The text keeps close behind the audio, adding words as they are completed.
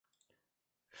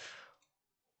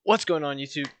What's going on,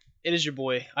 YouTube? It is your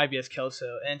boy IBS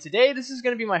Kelso, and today this is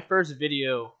going to be my first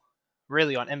video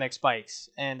really on MX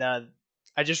bikes. And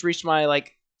I just reached my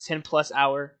 10 plus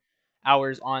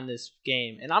hours on this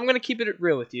game, and I'm going to keep it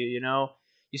real with you.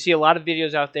 You see a lot of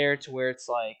videos out there to where it's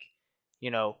like,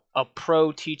 a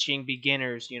pro teaching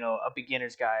beginners, a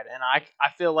beginner's guide, and I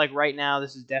feel like right now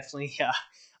this is definitely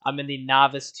I'm in the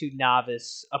novice to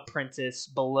novice apprentice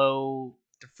below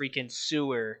the freaking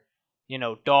sewer,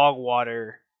 dog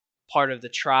water part of the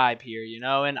tribe here,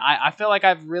 and I feel like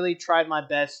I've really tried my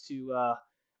best to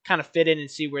kind of fit in and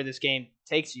see where this game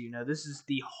takes you. This is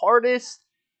the hardest,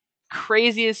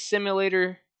 craziest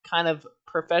simulator kind of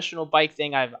professional bike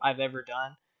thing I've ever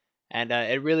done, and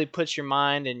it really puts your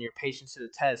mind and your patience to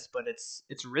the test. But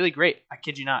it's really great. I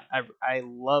kid you not. I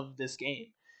love this game,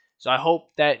 so I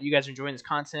hope that you guys are enjoying this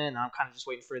content. And I'm kind of just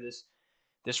waiting for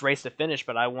this race to finish,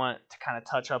 but I want to kind of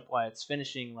touch up why it's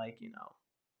finishing.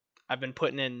 I've been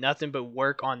putting in nothing but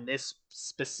work on this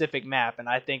specific map, and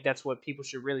I think that's what people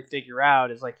should really figure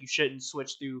out is you shouldn't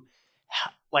switch through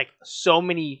so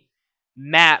many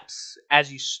maps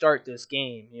as you start this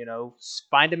game.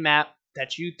 Find a map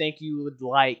that you think you would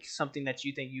like, something that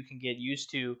you think you can get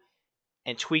used to,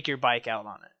 and tweak your bike out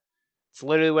on it. It's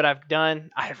literally what I've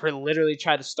done. I've literally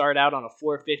tried to start out on a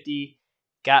 450,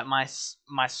 got my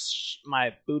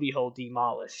booty hole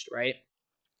demolished, right?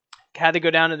 Had to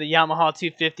go down to the Yamaha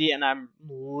 250, and I'm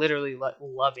literally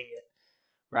loving it,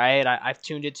 right? I've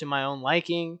tuned it to my own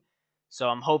liking, so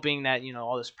I'm hoping that,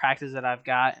 all this practice that I've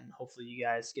got, and hopefully you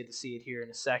guys get to see it here in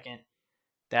a second,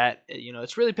 that,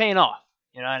 it's really paying off.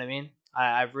 You know what I mean?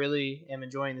 I really am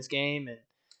enjoying this game, and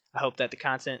I hope that the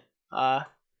content that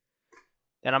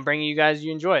I'm bringing you guys,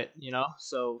 you enjoy it,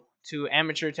 So to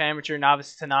amateur,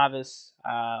 novice to novice,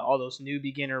 all those new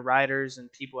beginner riders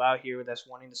and people out here that's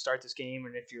wanting to start this game,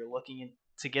 and if you're looking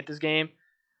to get this game,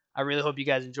 I really hope you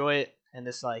guys enjoy it, and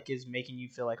this is making you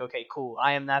feel like, okay, cool,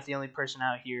 I am not the only person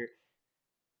out here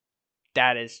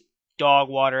that is dog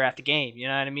water at the game, you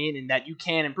know what I mean, and that you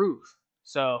can improve.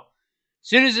 So as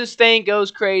soon as this thing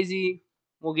goes crazy,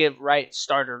 we'll get right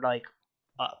started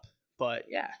up. But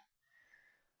yeah,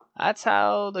 that's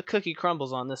how the cookie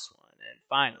crumbles on this one. And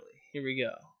finally, here we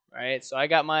go. Right, so I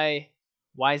got my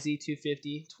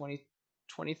YZ250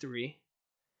 2023,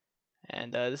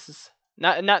 and this is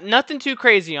nothing too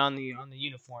crazy on the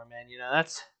uniform, man.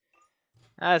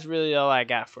 That's really all I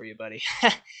got for you, buddy.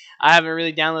 I haven't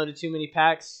really downloaded too many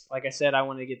packs. Like I said, I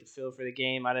wanted to get the feel for the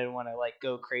game. I didn't want to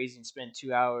go crazy and spend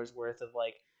 2 hours worth of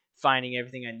finding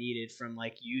everything I needed from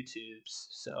YouTube's.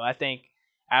 So I think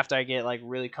after I get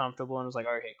really comfortable and was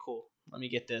okay, cool, let me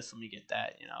get this, let me get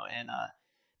that, and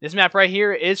this map right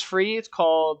here is free. It's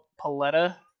called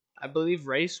Paleta, I believe,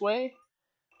 RaceWay.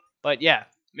 But yeah,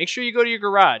 make sure you go to your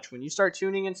garage when you start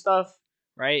tuning and stuff,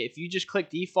 right? If you just click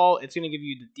default, it's going to give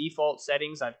you the default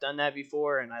settings. I've done that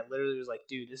before, and I literally was like,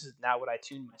 dude, this is not what I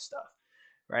tuned my stuff,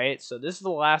 right? So this is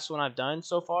the last one I've done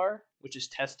so far, which is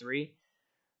test 3,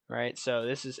 right? So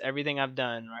this is everything I've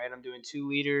done, right? I'm doing 2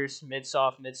 liters,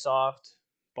 mid-soft,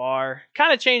 bar.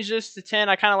 Kind of changed this to 10.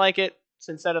 I kind of like it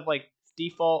instead of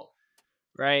default.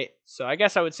 Right, so I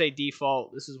guess I would say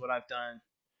default. This is what I've done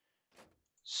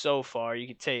so far.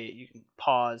 You can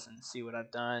pause and see what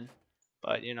I've done,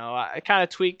 but I kind of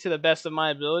tweaked to the best of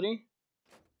my ability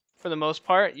for the most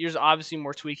part. There's obviously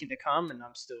more tweaking to come, and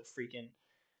I'm still freaking,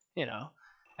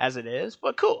 as it is.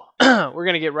 But cool, we're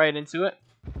gonna get right into it.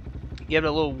 Give it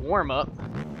a little warm up.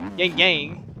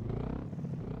 Gang.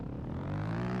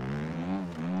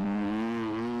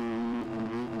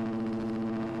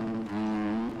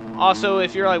 Also,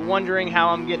 if you're wondering how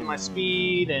I'm getting my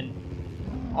speed and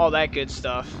all that good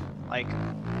stuff,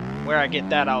 where I get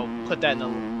that, I'll put that in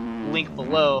the link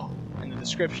below in the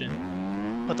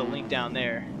description. Put the link down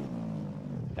there.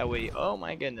 That way, oh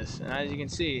my goodness, and as you can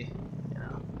see,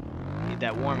 need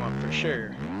that warm up for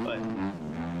sure. But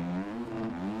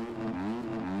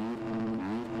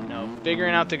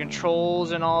figuring out the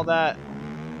controls and all that,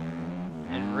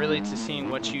 and really to seeing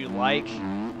what you like,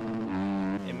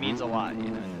 it means a lot,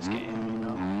 in this game.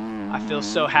 I feel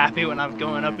so happy when I'm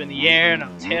going up in the air and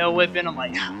I'm tail whipping. I'm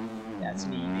like, that's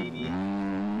me, baby.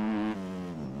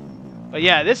 But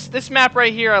yeah, this map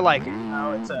right here, I like it.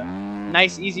 It's a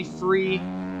nice, easy, free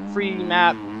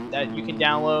map that you can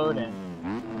download,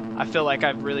 and I feel like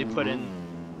I've really put in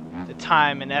the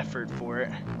time and effort for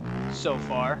it so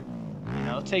far.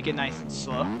 Take it nice and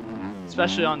slow,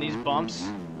 especially on these bumps,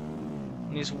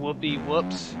 and these whoopie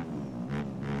whoops.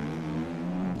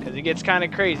 Because it gets kind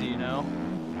of crazy,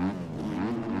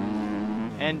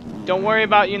 And don't worry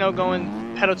about,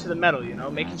 going pedal to the metal,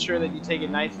 making sure that you take it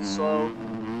nice and slow.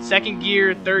 Second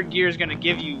gear, third gear is going to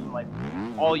give you,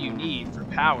 all you need for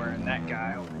power. And that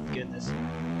guy, oh my goodness.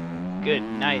 Good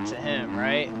night to him,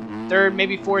 right? Third,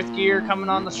 maybe fourth gear coming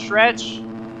on the stretch.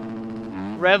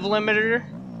 Rev limiter.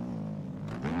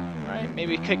 Right,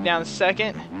 maybe kick down the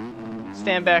second.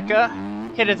 Stand back up.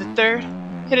 Hit it the third.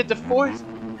 Hit it the fourth.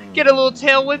 Get a little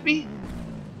tail whippy.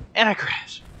 And I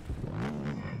crash.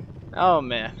 Oh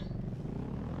man.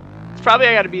 It's probably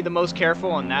I gotta be the most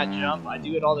careful on that jump. I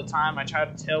do it all the time. I try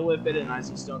to tail whip it and I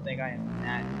just don't think I am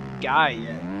that guy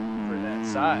yet for that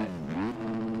side.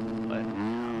 But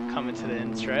I'm coming to the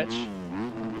end stretch.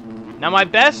 Now my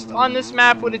best on this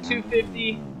map with a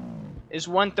 250 is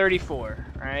 134,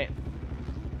 right?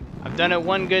 I've done it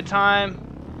one good time.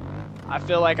 I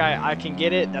feel like I can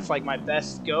get it. That's like my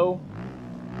best go.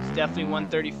 It's definitely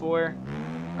 134,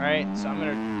 right? So I'm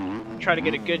gonna try to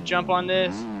get a good jump on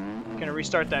this. Gonna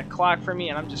restart that clock for me,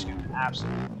 and I'm just gonna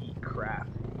absolutely eat crap.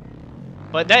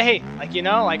 But that, hey, like, you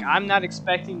know, like, I'm not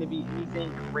expecting to be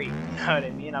anything great. You know what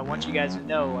I mean? I want you guys to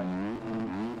know,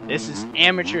 like, this is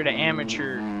amateur to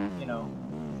amateur, you know,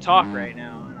 talk right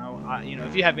now. And you know,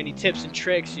 if you have any tips and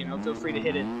tricks, you know, feel free to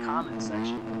hit it in the comment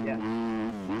section. But yeah,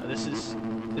 you know, this is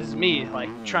me, like,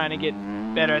 trying to get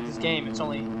better at this game. It's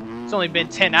only been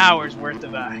 10 hours worth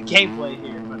of gameplay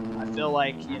here, but I feel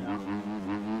like, you know,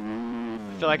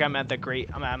 I'm at the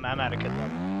I'm at a good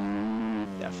level.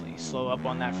 Definitely slow up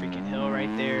on that freaking hill right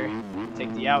there.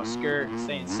 Take the outskirt,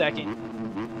 stay in second.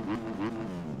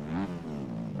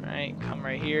 Right, come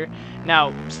right here.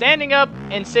 Now, standing up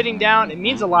and sitting down, it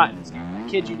means a lot in this game. I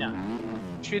kid you not.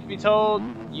 Truth be told,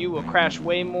 you will crash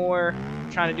way more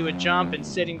trying to do a jump and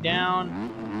sitting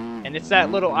down. And it's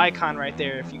that little icon right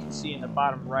there, if you can see in the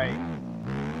bottom right.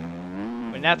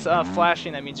 When that's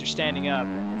flashing, that means you're standing up.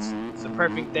 And it's the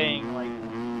perfect thing, like,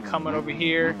 coming over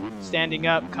here, standing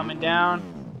up, coming down,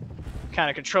 kind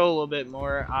of control a little bit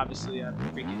more. Obviously, I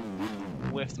freaking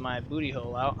whiffed my booty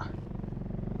hole out.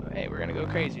 But hey, we're gonna go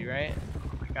crazy, right?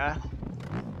 Oh my god.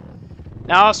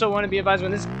 Now, I also want to be advised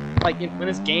when this, like, when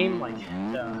this game, like,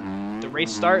 the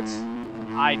race starts,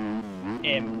 I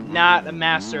am not a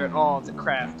master at all at the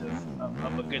craft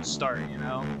of a good start, you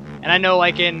know. And I know,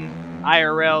 like, in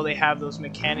IRL, they have those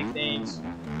mechanic things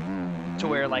to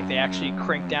where, like, they actually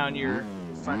crank down your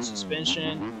front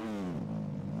suspension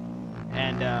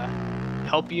and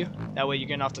help you. That way you're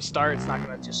getting off the start. It's not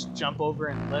going to just jump over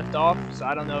and lift off. So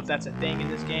I don't know if that's a thing in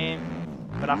this game,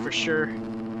 but I'll for sure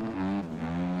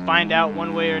find out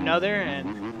one way or another.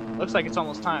 And looks like it's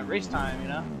almost time, race time, you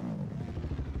know.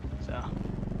 So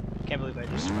can't believe I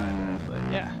just survived that,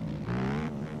 but yeah.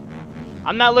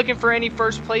 I'm not looking for any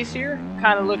first place here. I'm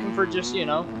kind of looking for just, you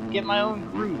know, get my own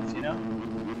groove, you know.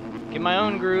 Get my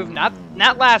own groove, not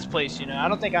last place, you know. I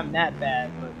don't think I'm that bad,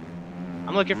 but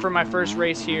I'm looking for my first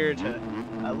race here to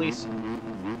at least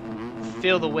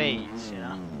feel the waves, you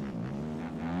know.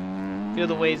 Feel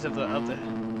the waves of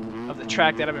the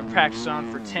track that I've been practicing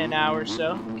on for 10 hours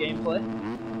so gameplay.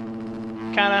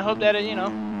 Kind of hope that it, you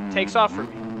know, takes off for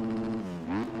me.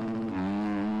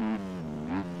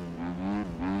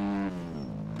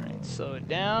 All right, slow it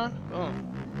down. Boom.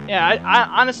 Yeah, I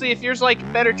honestly, if there's like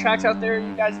better tracks out there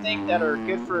you guys think that are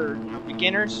good for, you know,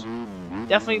 beginners,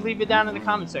 definitely leave it down in the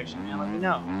comment section, man. Let me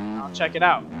know. I'll check it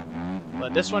out.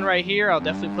 But this one right here, I'll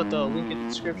definitely put the link in the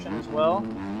description as well.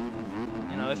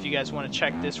 You know, if you guys want to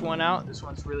check this one out, this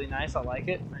one's really nice. I like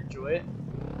it. I enjoy it.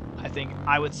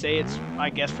 I would say it's, I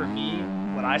guess for me,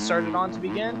 what I started on to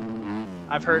begin.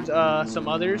 I've heard some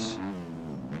others,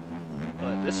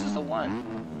 but this is the one,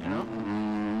 you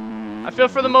know. I feel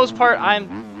for the most part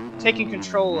I'm taking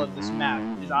control of this map.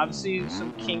 There's obviously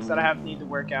some kinks that I need to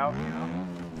work out, you know.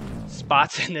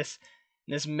 Spots in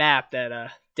this map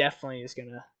that definitely is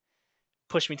gonna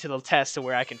push me to the test to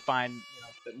where I can find, you know,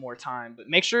 a bit more time. But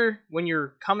make sure when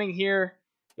you're coming here,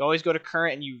 you always go to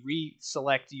current and you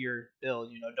reselect your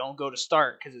build. You know, don't go to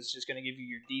start because it's just gonna give you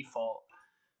your default.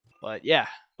 But yeah,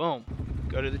 boom,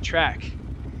 go to the track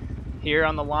here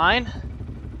on the line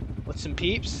with some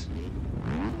peeps.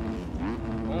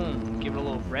 Boom, give it a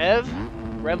little rev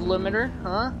limiter,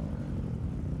 huh?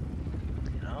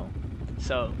 You know,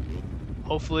 so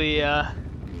hopefully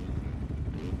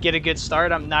get a good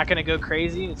start. I'm not gonna go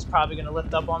crazy. It's probably gonna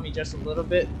lift up on me just a little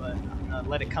bit, but I'm gonna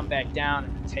let it come back down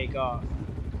and take off.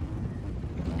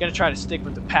 I'm gonna try to stick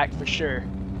with the pack for sure.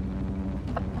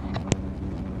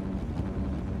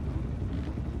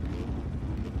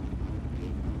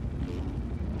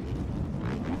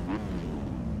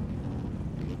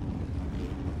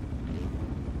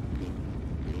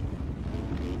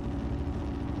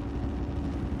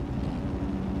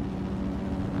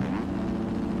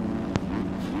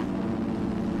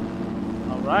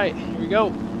 Alright, here we go.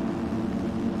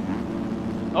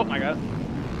 Oh my god.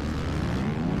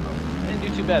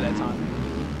 didn't do too bad that time.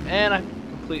 And I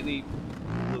completely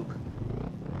loop.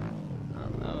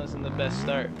 That wasn't the best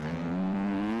start.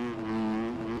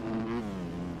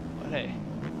 But hey,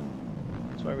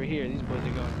 that's why we're here. These boys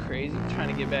are going crazy, trying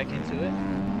to get back into it.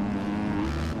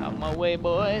 Out my way,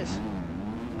 boys.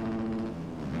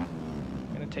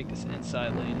 I'm gonna take this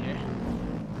inside lane here.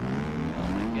 Oh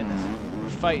my goodness, we're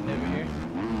fighting over here.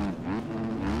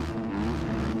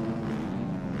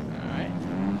 Alright,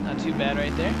 not too bad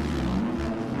right there.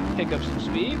 Pick up some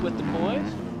speed with the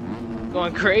boys.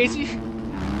 Going crazy.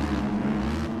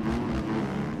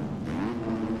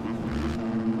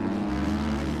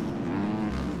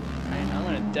 Alright, I'm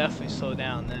gonna definitely slow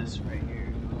down this right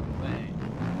here. Go away.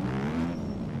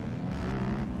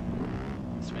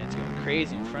 This man's going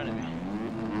crazy in front of me.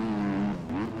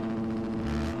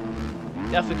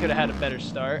 Definitely could have had a better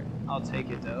start. I'll take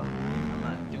it though. I'm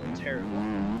not doing terrible.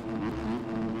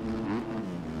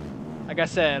 Like I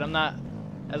said, I'm not,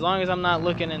 as long as I'm not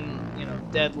looking in, you know,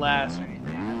 dead last or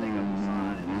anything, I think I'll be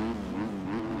fine.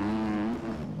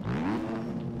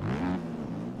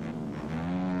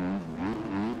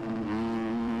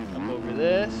 Up over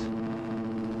this.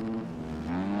 Oh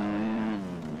yeah.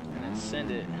 And then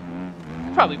send it.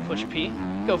 Probably push P.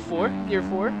 Go 4, gear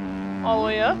 4. All the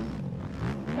way up.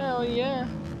 Hell yeah.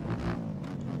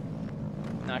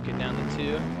 Knock it down to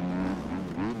 2.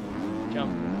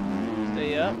 Jump.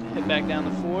 Stay up. Hit back down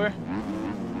to 4.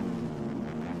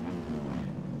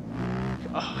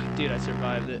 Oh, dude, I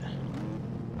survived it.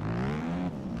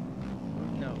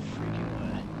 No freaking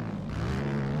way.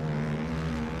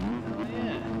 Oh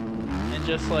yeah. And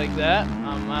just like that,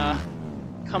 I'm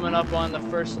coming up on the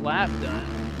first lap done.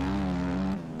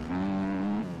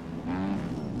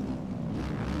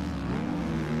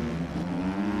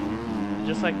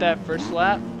 Just like that, first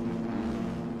lap,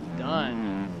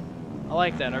 done. I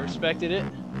like that, I respected it.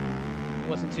 It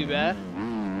wasn't too bad.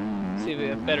 See if we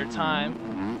have a better time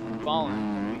falling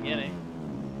in the beginning.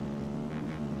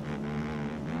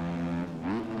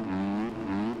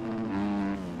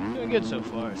 Doing good so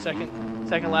far. Second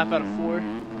lap out of 4.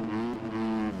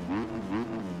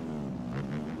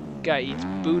 Guy eats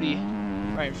booty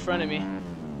right in front of me.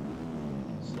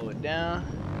 Slow it down.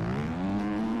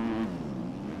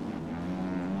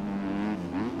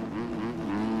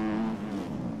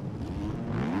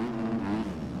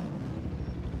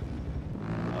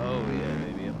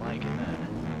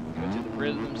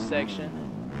 Rhythm section.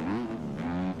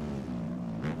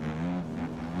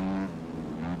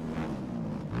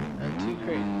 Not too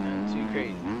crazy, not too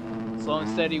crazy. Slow and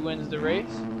steady wins the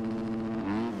race.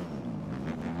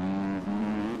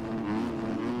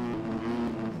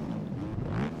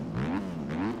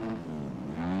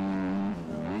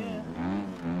 Oh yeah.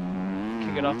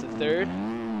 Kick it off to 3rd.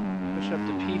 Push up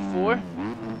to P4.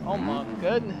 Oh my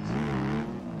goodness.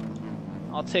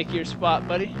 I'll take your spot,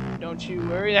 buddy. Don't you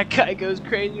worry. That guy goes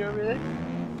crazy over there.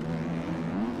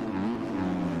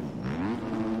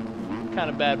 Kind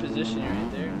of bad position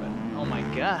right there, but oh my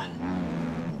god.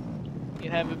 You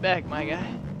can have it back, my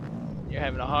guy. You're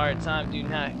having a hard time. Do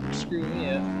not screw me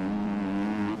up.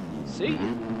 See ya.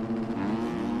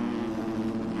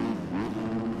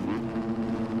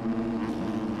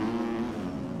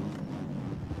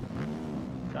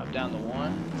 Drop down to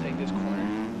 1. Take this corner.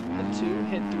 Hit 2.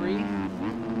 Hit 3.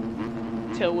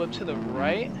 Tail whip to the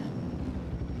right.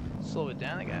 Slow it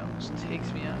down. That guy almost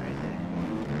takes me out right there.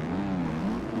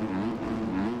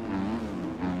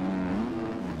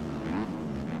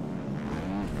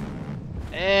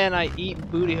 And I eat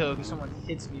booty hole because someone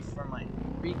hits me from my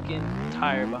freaking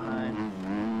tire behind.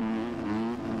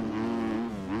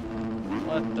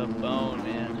 What the bone,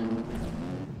 man.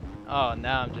 Oh,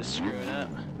 now I'm just screwing up.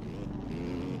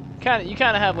 You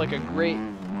kind of have like a great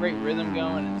rhythm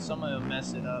going, and someone will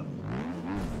mess it up.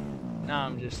 Now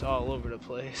I'm just all over the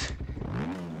place.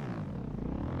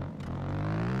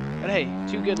 But hey,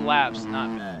 2 good laps,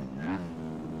 not bad.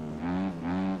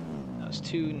 That was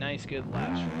 2 nice good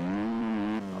laps.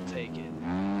 I'll take it.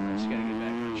 I just gotta get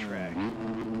back on track.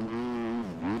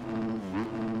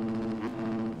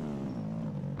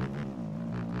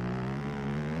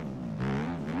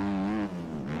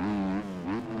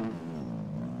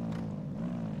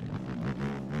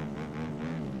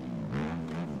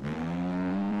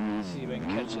 See if I can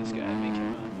catch this guy, make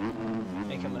him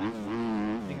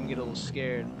get a little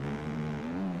scared.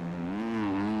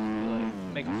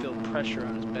 Make him feel pressure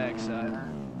on his backside.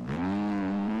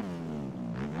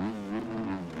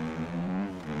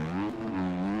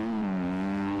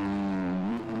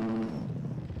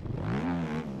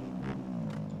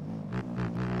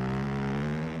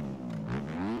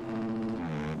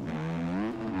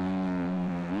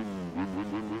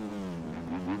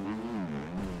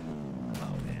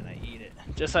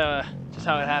 Just how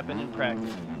it happened in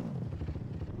practice.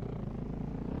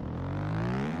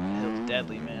 Hill's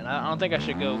deadly, man. I don't think I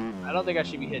should go. I don't think I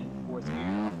should be hitting 4th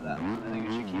gear off of that one. I think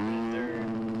I should keep it in 3rd.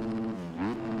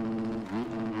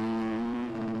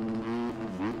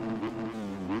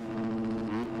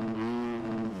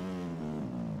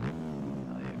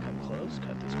 Oh yeah, come close.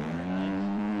 Cut this corner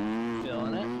nice.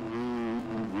 Feeling it.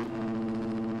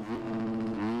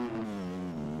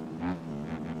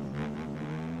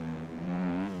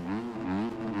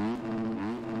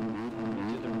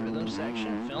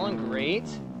 Section, feeling great.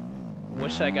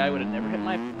 Wish that guy would have never hit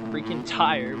my freaking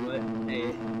tire, but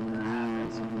hey, that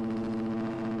happens.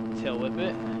 Tail whip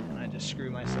it, and I just screw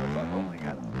myself up. Oh my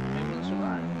god, maybe I'll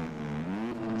survive.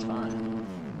 It's fine.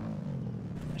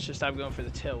 I should stop going for the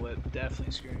tail whip.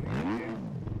 Definitely screwing me up here.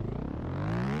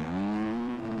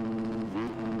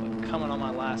 But coming on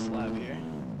my last lap here.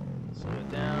 Slow it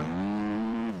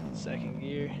down. 2nd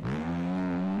gear.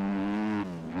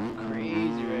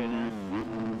 Crazy right now.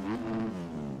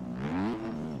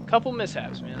 Couple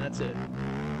mishaps, man. That's it.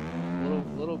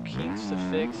 Little kinks to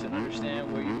fix and understand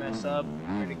where you mess up,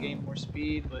 where to gain more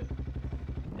speed. But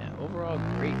yeah, overall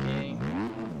great game.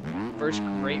 First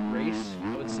great race,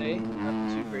 I would say.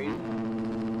 Nothing too crazy.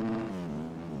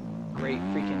 Great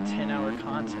freaking 10-hour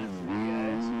content for you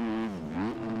guys.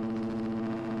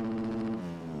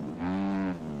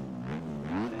 Yeah.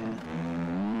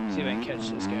 See if I can catch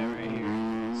this guy right here.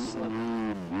 Slipping.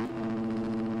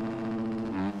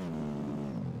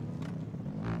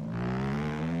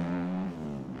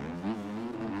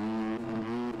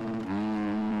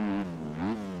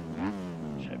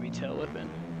 Tail whipping?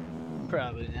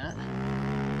 Probably not.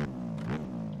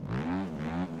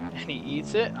 And he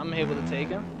eats it. I'm able to take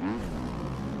him. Oh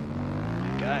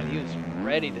my god, he was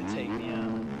ready to take me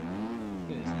out.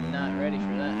 He was not ready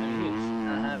for that. I mean, he was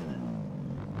not having it.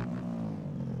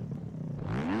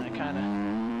 And I kind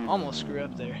of almost screw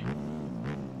up there.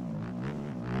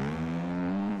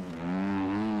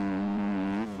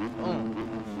 Boom.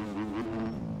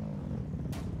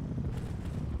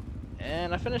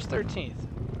 And I finished 13th.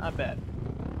 Not bad.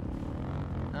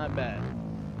 Not bad.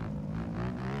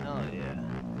 Oh yeah.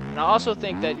 And I also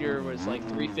think that there was like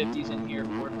 350s in here,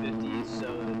 450s,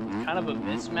 so it's kind of a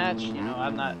mismatch. You know,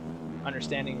 I'm not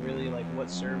understanding really like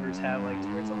what servers have like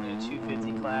where it's only a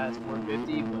 250 class,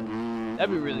 450, but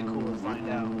that'd be really cool to find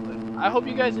out. But I hope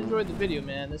you guys enjoyed the video,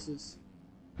 man. This is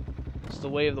the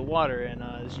way of the water, and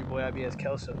this is your boy IBS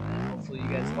Kelso, man. Hopefully you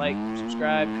guys like,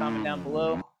 subscribe, comment down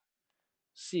below.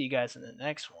 See you guys in the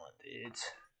next one, dudes.